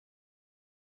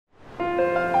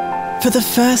For the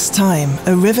first time,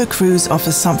 a river cruise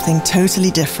offers something totally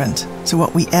different to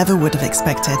what we ever would have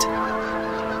expected.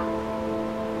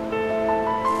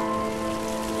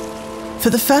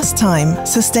 For the first time,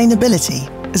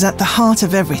 sustainability is at the heart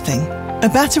of everything. A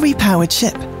battery-powered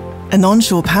ship, an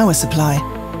onshore power supply,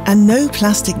 and no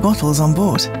plastic bottles on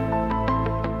board.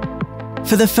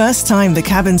 For the first time, the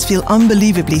cabins feel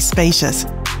unbelievably spacious,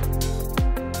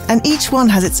 and each one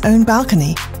has its own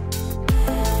balcony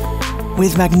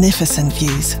with magnificent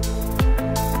views.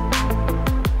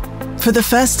 For the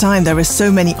first time, there are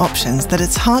so many options that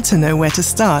it's hard to know where to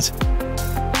start.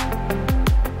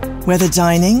 Whether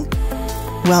dining,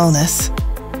 wellness,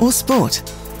 or sport,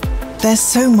 there's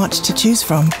so much to choose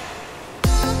from.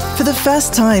 For the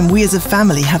first time, we as a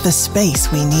family have the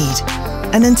space we need.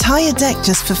 An entire deck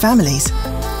just for families,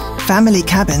 family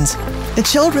cabins, a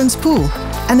children's pool,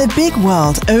 and a big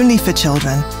world only for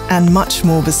children, and much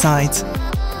more besides.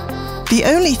 The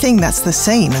only thing that's the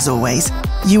same as always,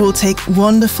 you will take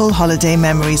wonderful holiday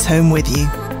memories home with you.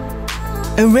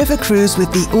 A river cruise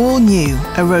with the all-new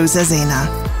A-ROSA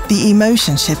SENA, the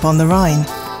emotion ship on the Rhine.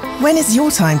 When is your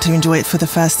time to enjoy it for the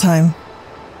first time?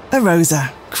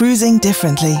 A-ROSA, cruising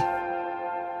differently.